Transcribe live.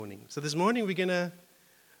So this morning we're gonna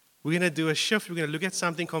do a shift. We're gonna look at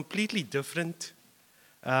something completely different.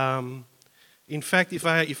 In fact, if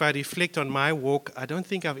I reflect on my walk, I don't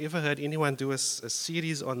think I've ever heard anyone do a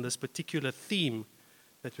series on this particular theme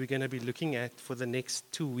that we're going to be looking at for the next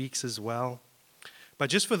 2 weeks as well. But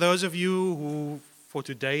just for those of you who, for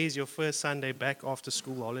today is your first Sunday back after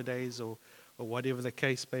school holidays or whatever the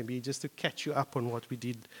case may be, just to catch you up on what we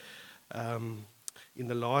did in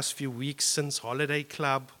the last few weeks since Holiday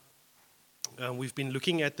Club. We've been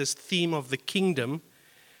looking at this theme of the kingdom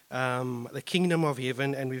of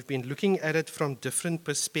heaven, and we've been looking at it from different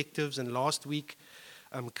perspectives. And last week,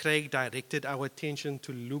 Craig directed our attention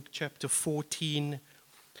to Luke chapter 14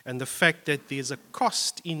 and the fact that there's a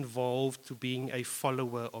cost involved to being a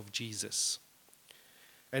follower of Jesus.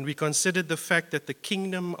 And we considered the fact that the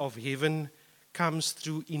kingdom of heaven comes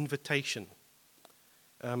through invitation.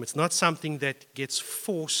 It's not something that gets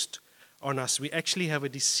forced on us. We actually have a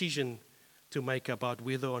decision to make about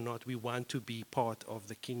whether or not we want to be part of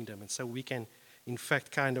the kingdom. And so we can, in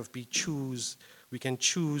fact, we can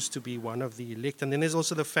choose to be one of the elect. And then there's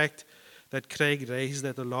also the fact that Craig raised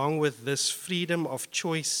that along with this freedom of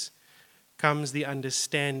choice comes the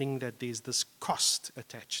understanding that there's this cost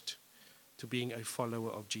attached to being a follower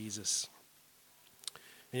of Jesus.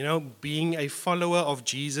 You know, being a follower of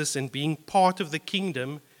Jesus and being part of the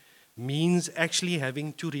kingdom means actually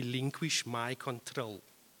having to relinquish my control.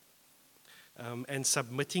 And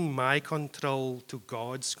submitting my control to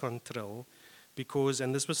God's control, because,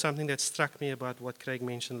 and this was something that struck me about what Craig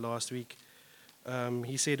mentioned last week,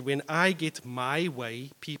 he said, when I get my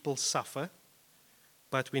way, people suffer,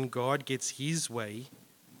 but when God gets his way,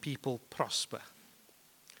 people prosper.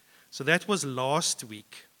 So that was last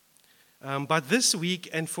week. But this week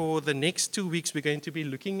and for the next 2 weeks, we're going to be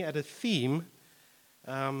looking at a theme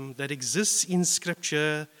that exists in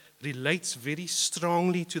Scripture, relates very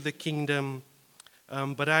strongly to the kingdom,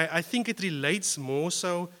 but I think it relates more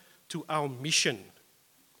so to our mission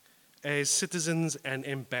as citizens and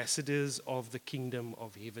ambassadors of the kingdom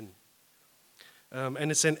of heaven. And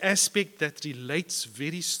it's an aspect that relates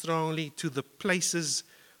very strongly to the places,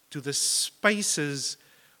 to the spaces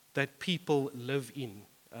that people live in,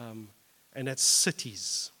 and that's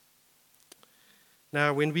cities.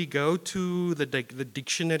 Now, when we go to the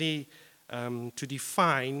dictionary to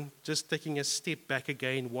define, just taking a step back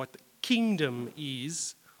again, what kingdom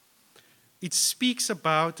is, it speaks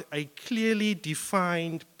about a clearly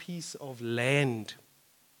defined piece of land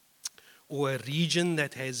or a region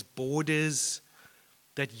that has borders,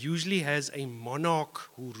 that usually has a monarch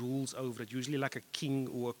who rules over it, usually like a king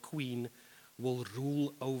or a queen will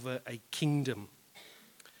rule over a kingdom.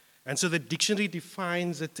 And so the dictionary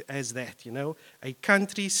defines it as that, a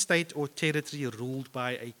country, state, or territory ruled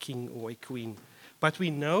by a king or a queen. But we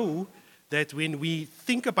know that when we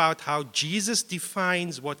think about how Jesus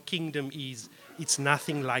defines what kingdom is, it's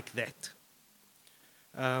nothing like that.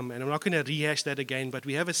 And I'm not going to rehash that again, but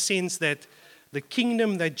we have a sense that the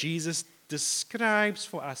kingdom that Jesus describes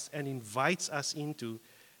for us and invites us into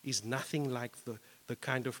is nothing like the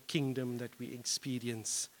kind of kingdom that we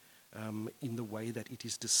experience in the way that it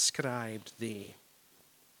is described there.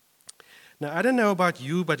 Now, I don't know about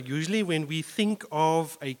you, but usually when we think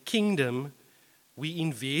of a kingdom, we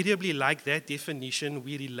invariably, like that definition,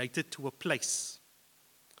 we relate it to a place.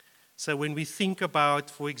 So when we think about,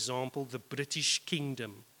 for example, the British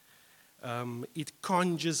Kingdom, it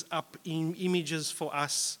conjures up images for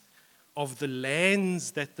us of the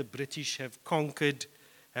lands that the British have conquered,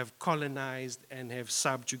 have colonized, and have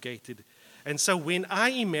subjugated. And so when I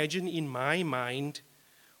imagine in my mind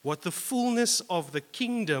what the fullness of the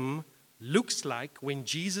kingdom looks like when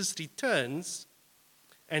Jesus returns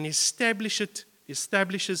and establishes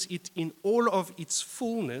it in all of its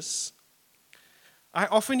fullness, I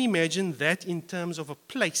often imagine that in terms of a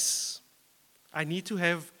place. I need to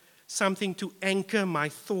have something to anchor my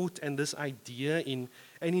thought and this idea in,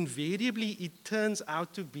 and invariably it turns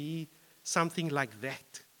out to be something like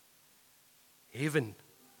that. Heaven.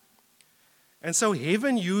 And so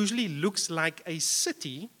heaven usually looks like a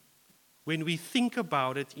city when we think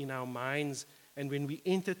about it in our minds and when we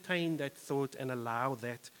entertain that thought and allow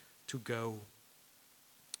that to go.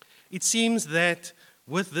 It seems that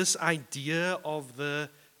with this idea of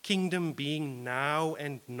the kingdom being now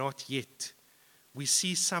and not yet, we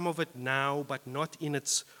see some of it now but not in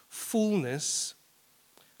its fullness.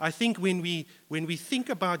 I think when we think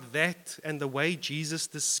about that and the way Jesus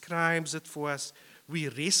describes it for us, we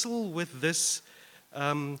wrestle with this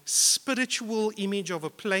spiritual image of a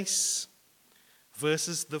place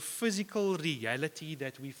versus the physical reality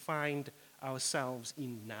that we find ourselves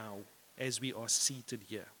in now as we are seated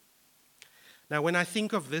here. Now, when I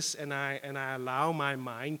think of this and I allow my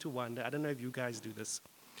mind to wander, I don't know if you guys do this,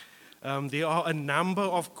 there are a number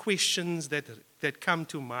of questions that come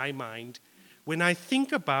to my mind when I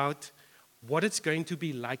think about what it's going to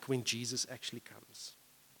be like when Jesus actually comes.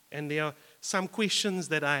 And there are some questions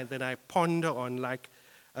that I ponder on, like,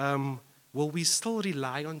 will we still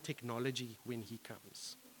rely on technology when he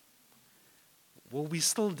comes? Will we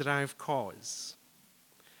still drive cars?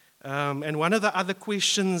 And one of the other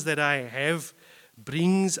questions that I have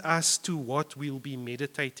brings us to what we'll be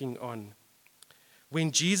meditating on.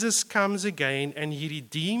 When Jesus comes again and he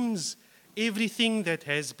redeems everything that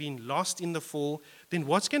has been lost in the fall, then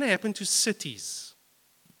what's going to happen to cities?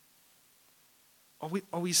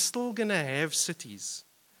 Are we still going to have cities?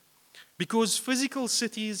 Because physical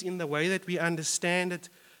cities, in the way that we understand it,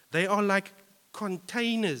 they are like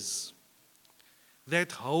containers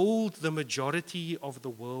that hold the majority of the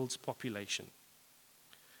world's population.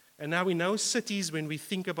 And now we know cities, when we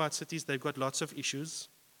think about cities, they've got lots of issues.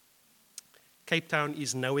 Cape Town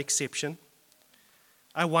is no exception.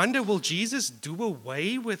 I wonder, will Jesus do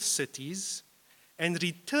away with cities and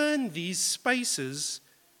return these spaces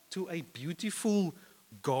to a beautiful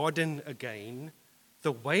garden again,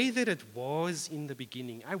 the way that it was in the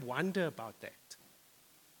beginning? I wonder about that.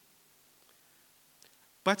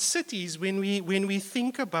 But cities, when we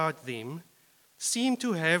think about them, seem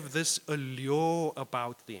to have this allure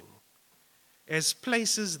about them as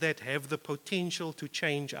places that have the potential to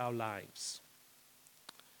change our lives.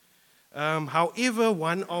 However,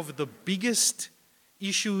 one of the biggest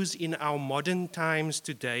issues in our modern times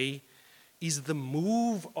today is the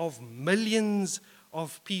move of millions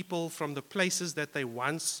of people from the places that they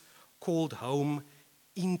once called home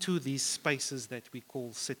into these spaces that we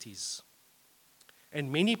call cities. And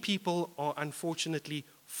many people are unfortunately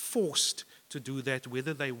forced to do that,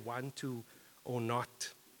 whether they want to or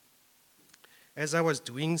not. As I was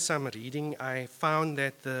doing some reading, I found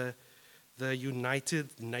that the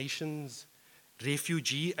United Nations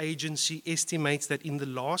Refugee Agency estimates that in the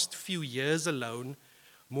last few years alone,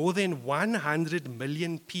 more than 100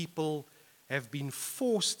 million people have been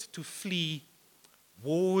forced to flee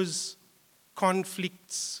wars,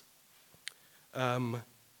 conflicts,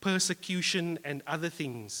 persecution, and other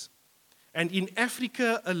things. And in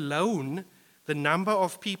Africa alone, the number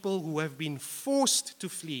of people who have been forced to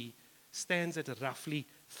flee stands at roughly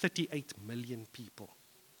 38 million people.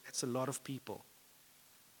 That's a lot of people.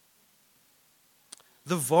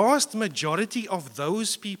 The vast majority of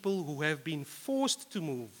those people who have been forced to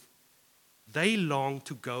move, they long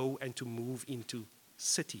to go and to move into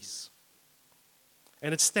cities.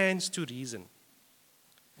 And it stands to reason.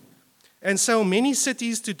 And so many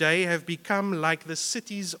cities today have become like the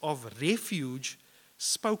cities of refuge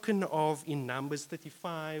spoken of in Numbers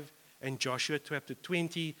 35 and Joshua chapter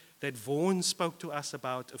 20 that Vaughan spoke to us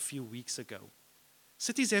about a few weeks ago.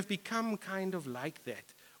 Cities have become kind of like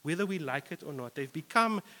that, whether we like it or not. They've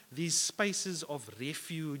become these spaces of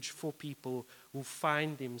refuge for people who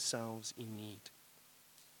find themselves in need.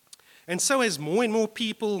 And so as more and more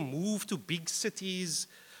people move to big cities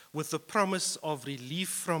with the promise of relief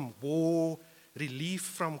from war, relief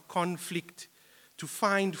from conflict, to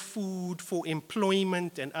find food for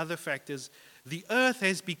employment and other factors, the earth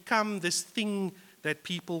has become this thing that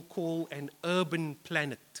people call an urban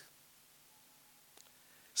planet.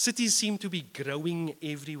 Cities seem to be growing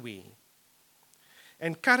everywhere.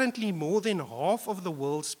 And currently, more than half of the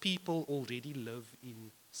world's people already live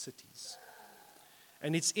in cities.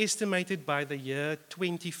 And it's estimated by the year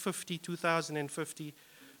 2050,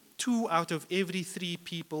 2 out of every 3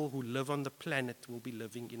 people who live on the planet will be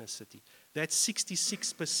living in a city. That's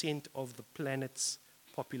 66% of the planet's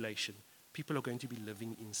population. People are going to be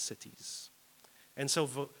living in cities. And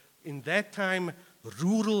so in that time,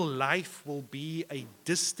 rural life will be a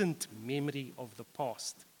distant memory of the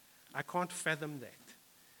past. I can't fathom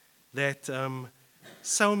that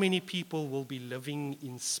so many people will be living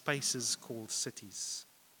in spaces called cities.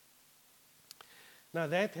 Now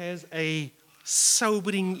that has a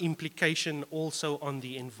sobering implication also on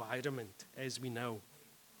the environment, as we know.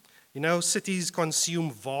 You know, cities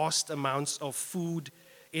consume vast amounts of food,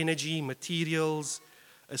 energy, materials.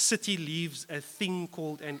 A city leaves a thing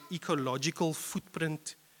called an ecological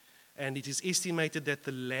footprint, and it is estimated that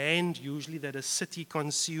the land usually that a city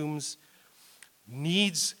consumes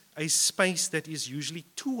needs a space that is usually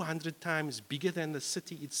 200 times bigger than the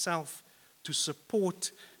city itself to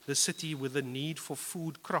support the city with the need for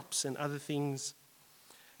food, crops, and other things.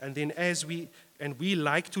 And then we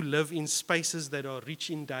like to live in spaces that are rich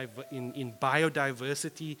in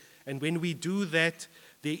biodiversity, and when we do that,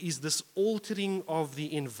 there is this altering of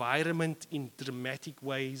the environment in dramatic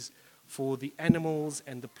ways for the animals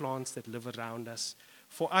and the plants that live around us.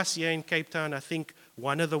 For us here in Cape Town, I think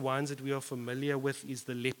one of the ones that we are familiar with is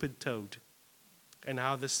the leopard toad, and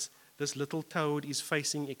how this little toad is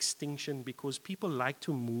facing extinction because people like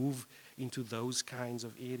to move into those kinds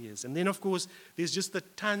of areas. And then, of course, there's just the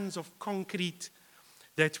tons of concrete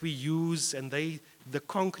that we use, and the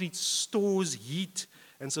concrete stores heat,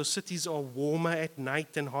 and so cities are warmer at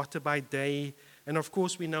night and hotter by day. And of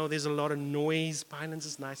course, we know there's a lot of noise. Pinelands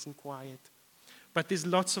is nice and quiet, but there's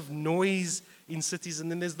lots of noise in cities, and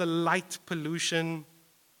then there's the light pollution,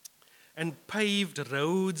 and paved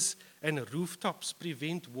roads and rooftops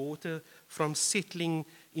prevent water from settling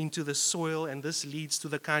into the soil, and this leads to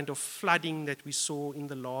the kind of flooding that we saw in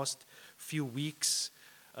the last few weeks.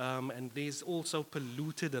 And there's also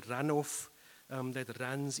polluted runoff that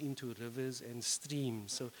runs into rivers and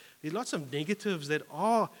streams. So there are lots of negatives that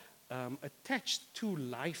are attached to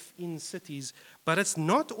life in cities, but it's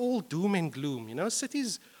not all doom and gloom. You know,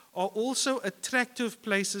 cities are also attractive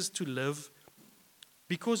places to live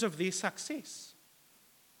because of their success.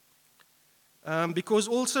 Because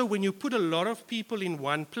also when you put a lot of people in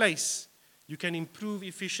one place, you can improve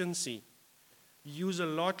efficiency. You use a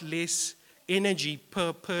lot less energy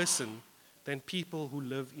per person than people who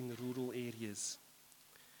live in rural areas.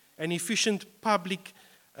 An efficient public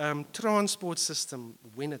transport system,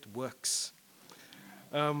 when it works,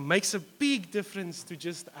 makes a big difference to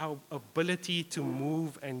just our ability to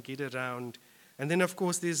move and get around. And then, of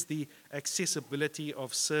course, there's the accessibility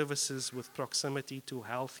of services with proximity to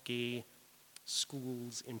healthcare,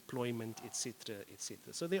 schools, employment, etc.,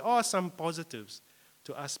 etc. So there are some positives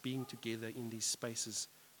to us being together in these spaces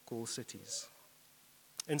called cities.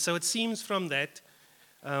 And so it seems from that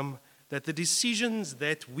that the decisions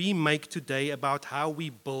that we make today about how we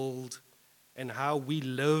build and how we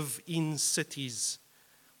live in cities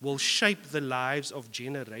will shape the lives of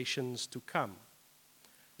generations to come.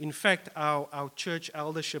 In fact, our church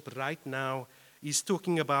eldership right now is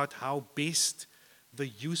talking about how best the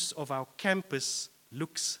use of our campus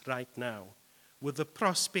looks right now, with the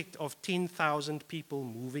prospect of 10,000 people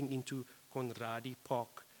moving into Conradie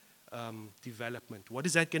Park development. What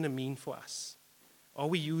is that going to mean for us? Are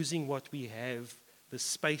we using what we have, the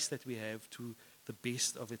space that we have, to the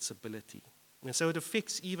best of its ability? And so it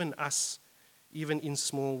affects even us, even in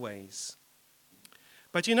small ways.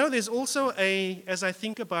 But you know, there's also as I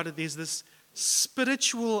think about it, there's this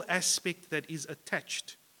spiritual aspect that is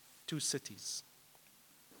attached to cities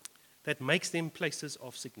that makes them places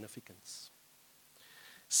of significance.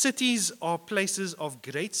 Cities are places of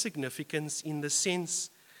great significance in the sense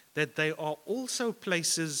that they are also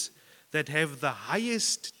places that have the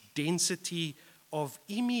highest density of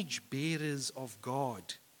image bearers of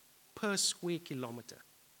God per square kilometer.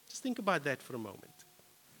 Just think about that for a moment.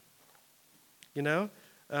 You know,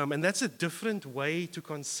 and that's a different way to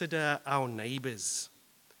consider our neighbors.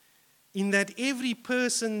 In that every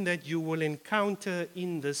person that you will encounter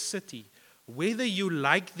in this city, whether you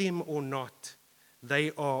like them or not,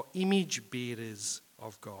 they are image bearers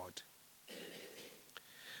of God.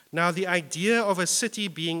 Now, the idea of a city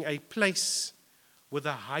being a place with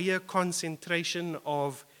a higher concentration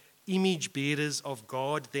of image bearers of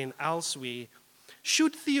God than elsewhere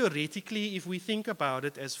should theoretically, if we think about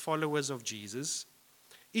it as followers of Jesus,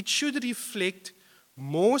 it should reflect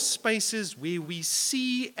more spaces where we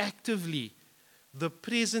see actively the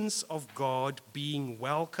presence of God being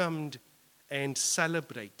welcomed and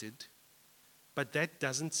celebrated, but that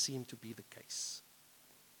doesn't seem to be the case.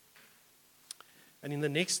 And in the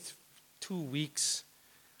next 2 weeks,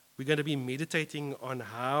 we're going to be meditating on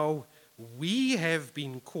how we have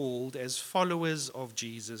been called as followers of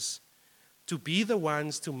Jesus to be the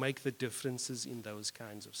ones to make the differences in those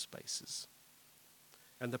kinds of spaces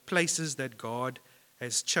and the places that God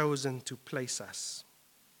has chosen to place us,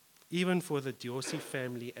 even for the Diosi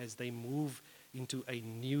family as they move into a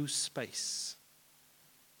new space,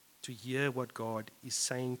 to hear what God is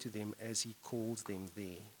saying to them as He calls them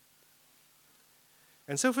there.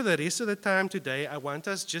 And so for the rest of the time today, I want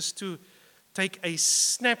us just to take a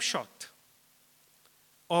snapshot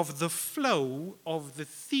of the flow of the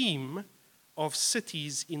theme of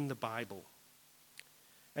cities in the Bible.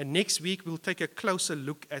 And next week, we'll take a closer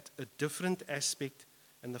look at a different aspect,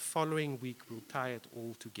 and the following week, we'll tie it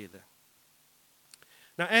all together.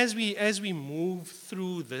 Now, as we move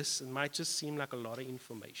through this, it might just seem like a lot of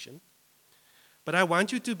information, but I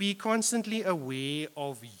want you to be constantly aware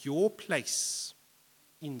of your place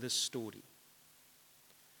in this story.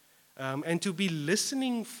 And to be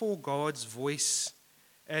listening for God's voice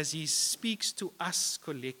as He speaks to us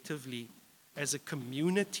collectively as a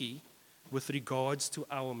community with regards to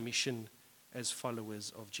our mission as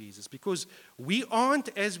followers of Jesus. Because we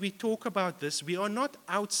aren't, as we talk about this, we are not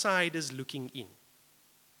outsiders looking in.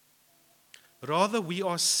 Rather, we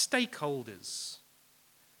are stakeholders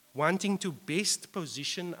wanting to best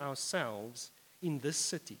position ourselves in this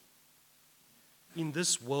city, in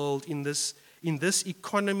this world, in this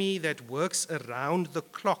economy that works around the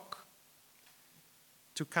clock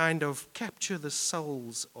to kind of capture the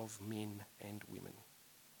souls of men and women.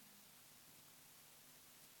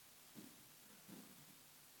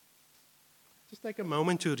 Just take a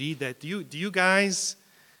moment to read that. Do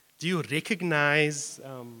you recognize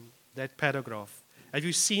that paragraph? Have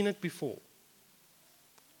you seen it before?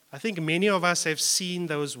 I think many of us have seen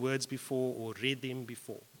those words before or read them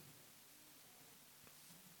before.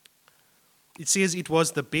 It says it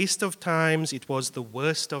was the best of times, it was the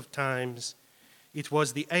worst of times, it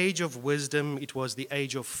was the age of wisdom, it was the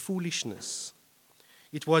age of foolishness.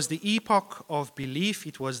 It was the epoch of belief,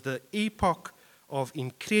 it was the epoch of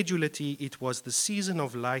incredulity, it was the season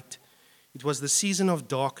of light, it was the season of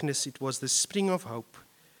darkness, it was the spring of hope,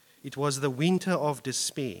 it was the winter of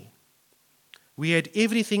despair. We had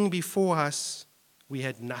everything before us, we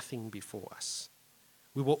had nothing before us.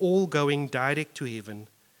 We were all going direct to heaven,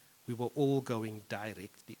 we were all going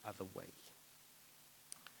direct the other way.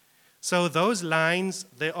 So those lines,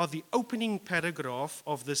 they are the opening paragraph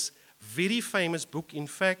of this very famous book. In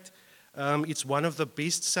fact, it's one of the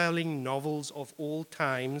best-selling novels of all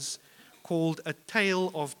times called A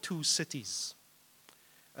Tale of Two Cities.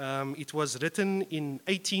 It was written in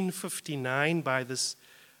 1859 by this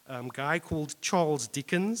guy called Charles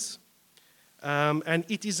Dickens. And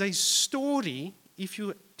it is a story, if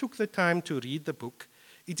you took the time to read the book,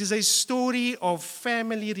 it is a story of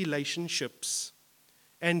family relationships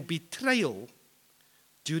and betrayal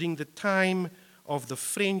during the time of the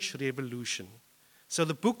French Revolution. So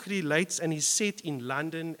the book relates and is set in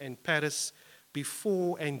London and Paris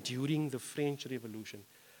before and during the French Revolution.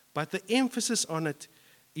 But the emphasis on it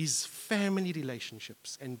is family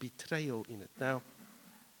relationships and betrayal in it.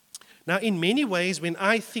 Now, in many ways, when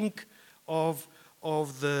I think of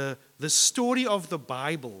the story of the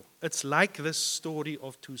Bible, it's like this story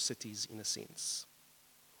of two cities in a sense.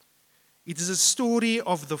 It is a story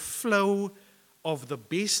of the flow of the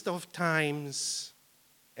best of times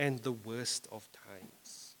and the worst of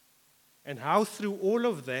times. And how through all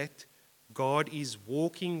of that, God is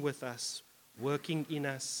walking with us, working in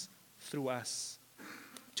us, through us,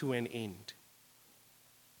 to an end.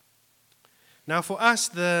 Now for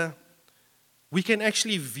us, we can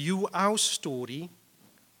actually view our story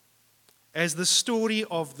as the story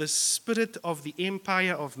of the spirit of the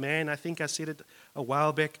empire of man. I think I said it a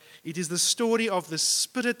while back. It is the story of the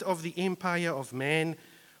spirit of the empire of man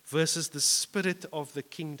versus the spirit of the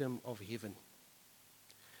kingdom of heaven.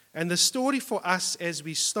 And the story for us as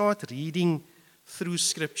we start reading through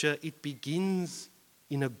Scripture, it begins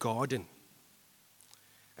in a garden.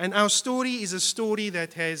 And our story is a story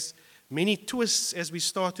that has many twists as we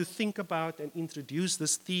start to think about and introduce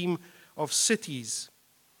this theme of cities.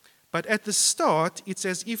 But at the start, it's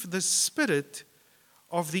as if the spirit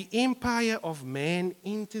of the empire of man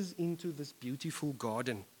enters into this beautiful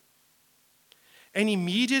garden. And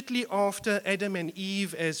immediately after Adam and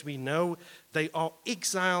Eve, as we know, they are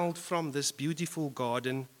exiled from this beautiful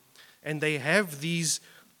garden, and they have these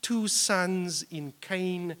two sons in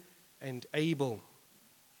Cain and Abel.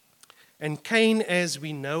 And Cain, as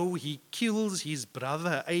we know, he kills his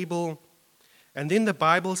brother Abel, and then the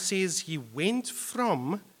Bible says he went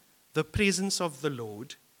from the presence of the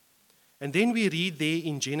Lord. And then we read there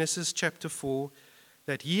in Genesis chapter 4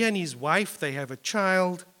 that he and his wife, they have a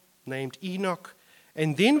child named Enoch.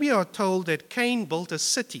 And then we are told that Cain built a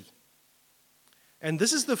city. And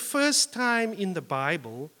this is the first time in the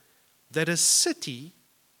Bible that a city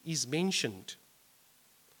is mentioned.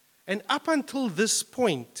 And up until this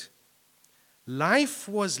point, life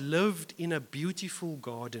was lived in a beautiful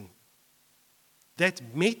garden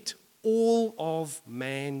that met all of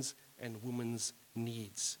man's and woman's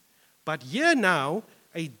needs. But here now,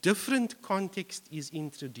 a different context is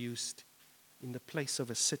introduced in the place of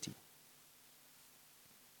a city.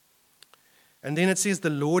 And then it says the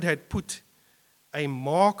Lord had put a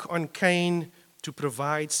mark on Cain to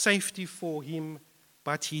provide safety for him,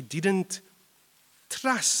 but he didn't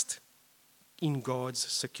trust in God's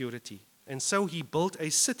security. And so he built a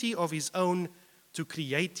city of his own to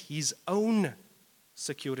create his own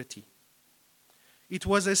security. It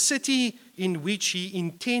was a city in which he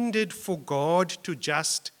intended for God to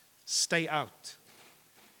just stay out.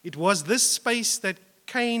 It was this space that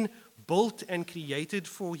Cain built and created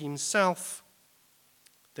for himself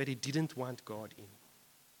that he didn't want God in.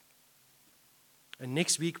 And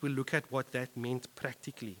next week we'll look at what that meant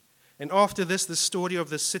practically. And after this, the story of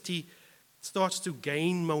the city starts to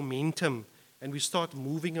gain momentum, and we start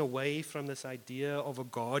moving away from this idea of a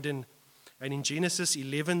garden. And in Genesis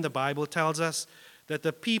 11, the Bible tells us that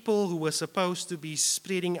the people who were supposed to be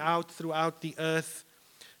spreading out throughout the earth,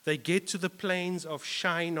 they get to the plains of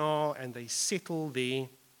Shinar and they settle there,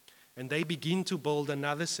 and they begin to build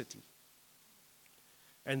another city,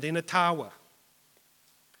 and then a tower.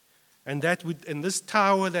 And this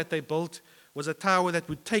tower that they built was a tower that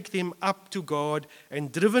would take them up to God,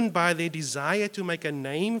 and driven by their desire to make a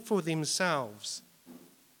name for themselves,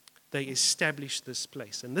 they established this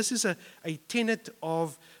place. And this is a tenet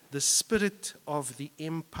of the spirit of the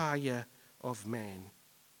empire of man.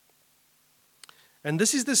 And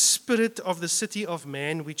this is the spirit of the city of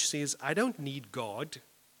man, which says, I don't need God,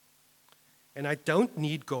 and I don't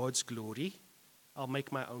need God's glory. I'll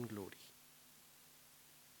make my own glory.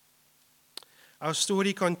 Our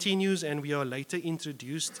story continues, and we are later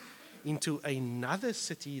introduced into another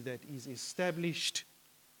city that is established.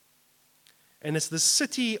 And it's the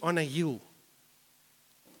city on a hill.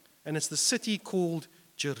 And it's the city called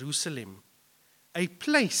Jerusalem, a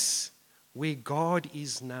place where God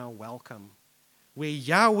is now welcome, where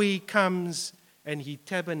Yahweh comes and he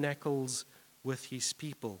tabernacles with his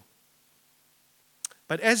people.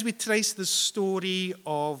 But as we trace the story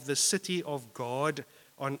of the city of God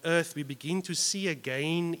on earth, we begin to see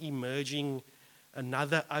again emerging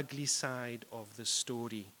another ugly side of the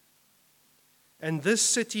story. And this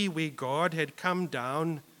city where God had come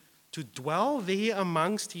down to dwell there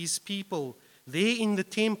amongst his people, there in the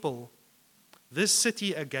temple, this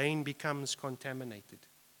city again becomes contaminated.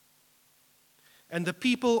 And the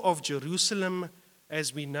people of Jerusalem,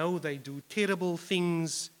 as we know, they do terrible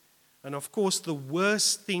things. And of course, the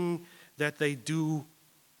worst thing that they do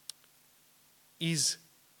is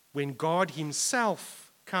when God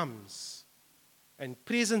himself comes and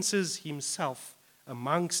presences himself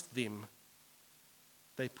amongst them,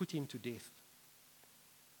 they put him to death.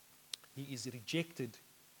 He is rejected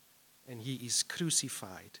and he is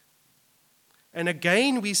crucified. And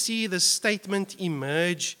again we see the statement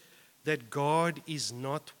emerge that God is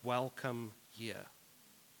not welcome here.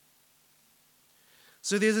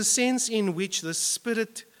 So there's a sense in which the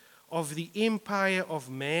spirit of the empire of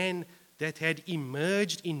man that had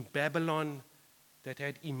emerged in Babylon, that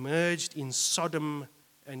had emerged in Sodom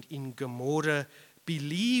and in Gomorrah,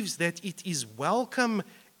 believes that it is welcome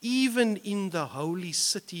even in the holy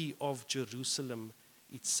city of Jerusalem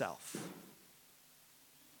itself.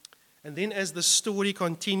 And then as the story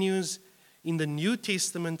continues in the New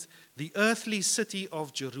Testament, the earthly city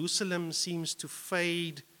of Jerusalem seems to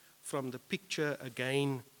fade from the picture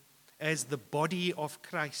again as the body of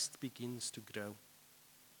Christ begins to grow.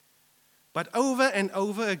 But over and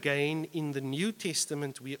over again in the New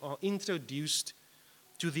Testament, we are introduced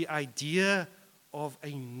to the idea of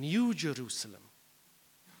a new Jerusalem.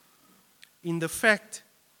 In fact,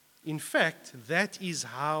 that is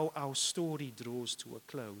how our story draws to a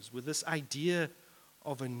close, with this idea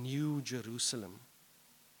of a new Jerusalem.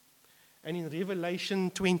 And in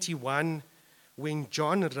Revelation 21, when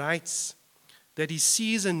John writes that he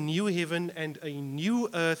sees a new heaven and a new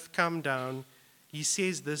earth come down, he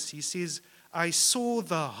says this, he says, I saw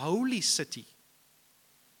the holy city,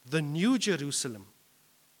 the new Jerusalem,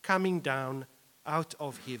 coming down out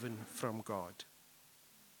of heaven from God.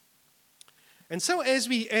 And so as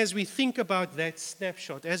we think about that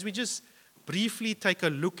snapshot, as we just briefly take a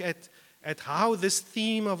look at how this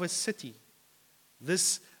theme of a city,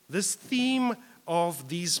 this theme of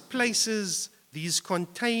these places, these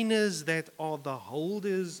containers that are the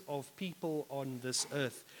holders of people on this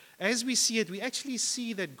earth, as we see it, we actually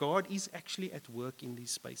see that God is actually at work in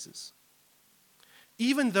these spaces.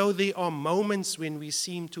 Even though there are moments when we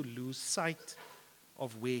seem to lose sight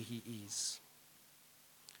of where he is.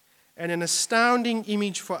 And an astounding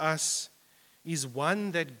image for us is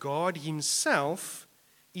one that God himself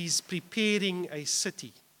is preparing a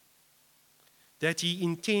city that he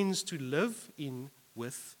intends to live in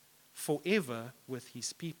with forever with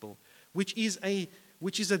his people, which is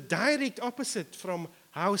a direct opposite from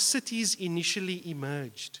how cities initially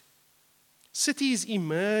emerged. Cities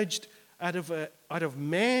emerged out of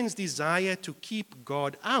man's desire to keep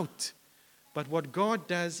God out. But what God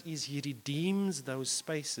does is he redeems those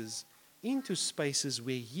spaces into spaces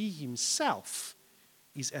where he himself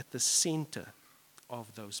is at the center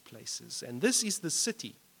of those places. And this is the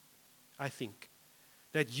city, I think,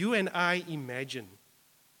 that you and I imagine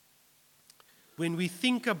when we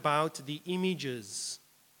think about the images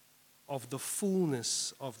of the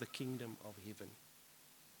fullness of the kingdom of heaven.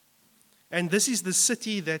 And this is the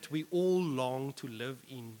city that we all long to live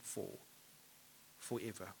in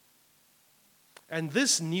forever. And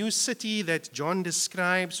this new city that John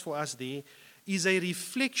describes for us there is a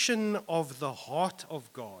reflection of the heart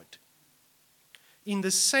of God. In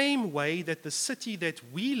the same way that the city that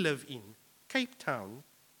we live in, Cape Town,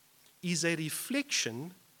 is a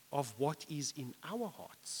reflection of what is in our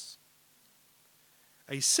hearts.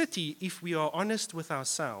 A city, if we are honest with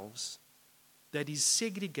ourselves, that is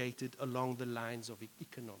segregated along the lines of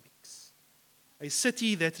economics. A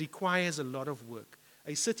city that requires a lot of work.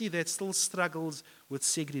 A city that still struggles with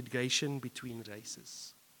segregation between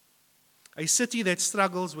races. A city that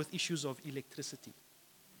struggles with issues of electricity,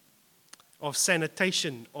 of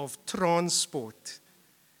sanitation, of transport,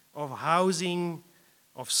 of housing,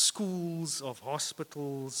 of schools, of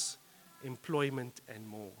hospitals, employment, and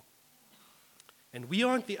more. And we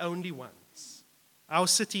aren't the only ones. Our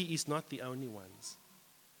city is not the only ones.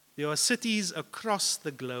 There are cities across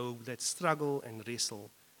the globe that struggle and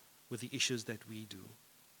wrestle with the issues that we do.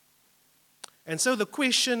 And so the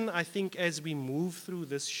question, I think, as we move through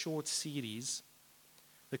this short series,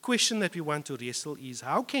 the question that we want to wrestle is,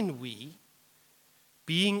 how can we,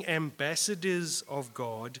 being ambassadors of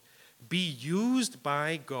God, be used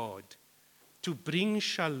by God to bring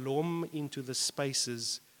shalom into the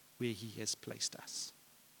spaces where He has placed us?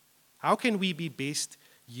 How can we be best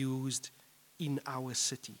used in our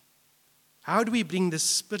city? How do we bring the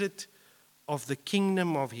spirit of the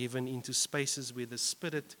kingdom of heaven into spaces where the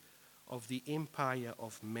spirit of the empire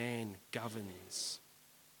of man governs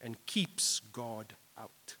and keeps God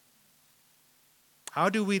out? How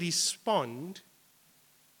do we respond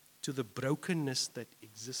to the brokenness that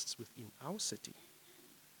exists within our city,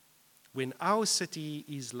 when our city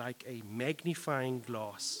is like a magnifying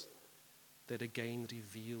glass that again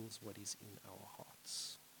reveals what is in our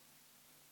hearts?